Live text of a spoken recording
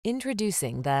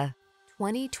Introducing the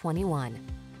 2021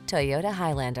 Toyota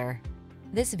Highlander.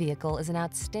 This vehicle is an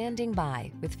outstanding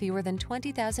buy with fewer than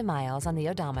 20,000 miles on the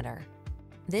odometer.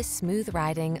 This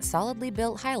smooth-riding, solidly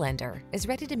built Highlander is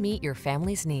ready to meet your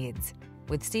family's needs.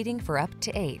 With seating for up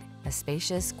to 8, a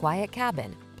spacious, quiet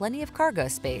cabin, plenty of cargo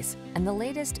space, and the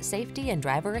latest safety and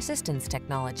driver assistance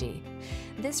technology.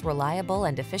 This reliable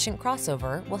and efficient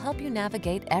crossover will help you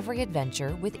navigate every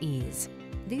adventure with ease.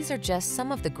 These are just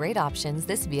some of the great options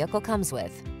this vehicle comes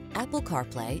with: Apple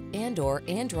CarPlay and/or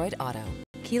Android Auto,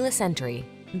 keyless entry,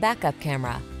 backup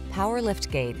camera, power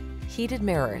liftgate, heated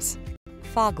mirrors,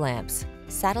 fog lamps,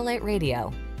 satellite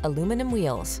radio, aluminum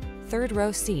wheels, third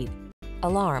row seat,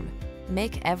 alarm.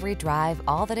 Make every drive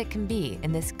all that it can be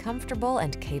in this comfortable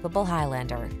and capable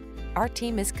Highlander. Our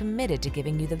team is committed to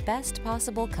giving you the best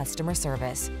possible customer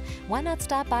service. Why not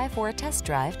stop by for a test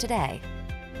drive today?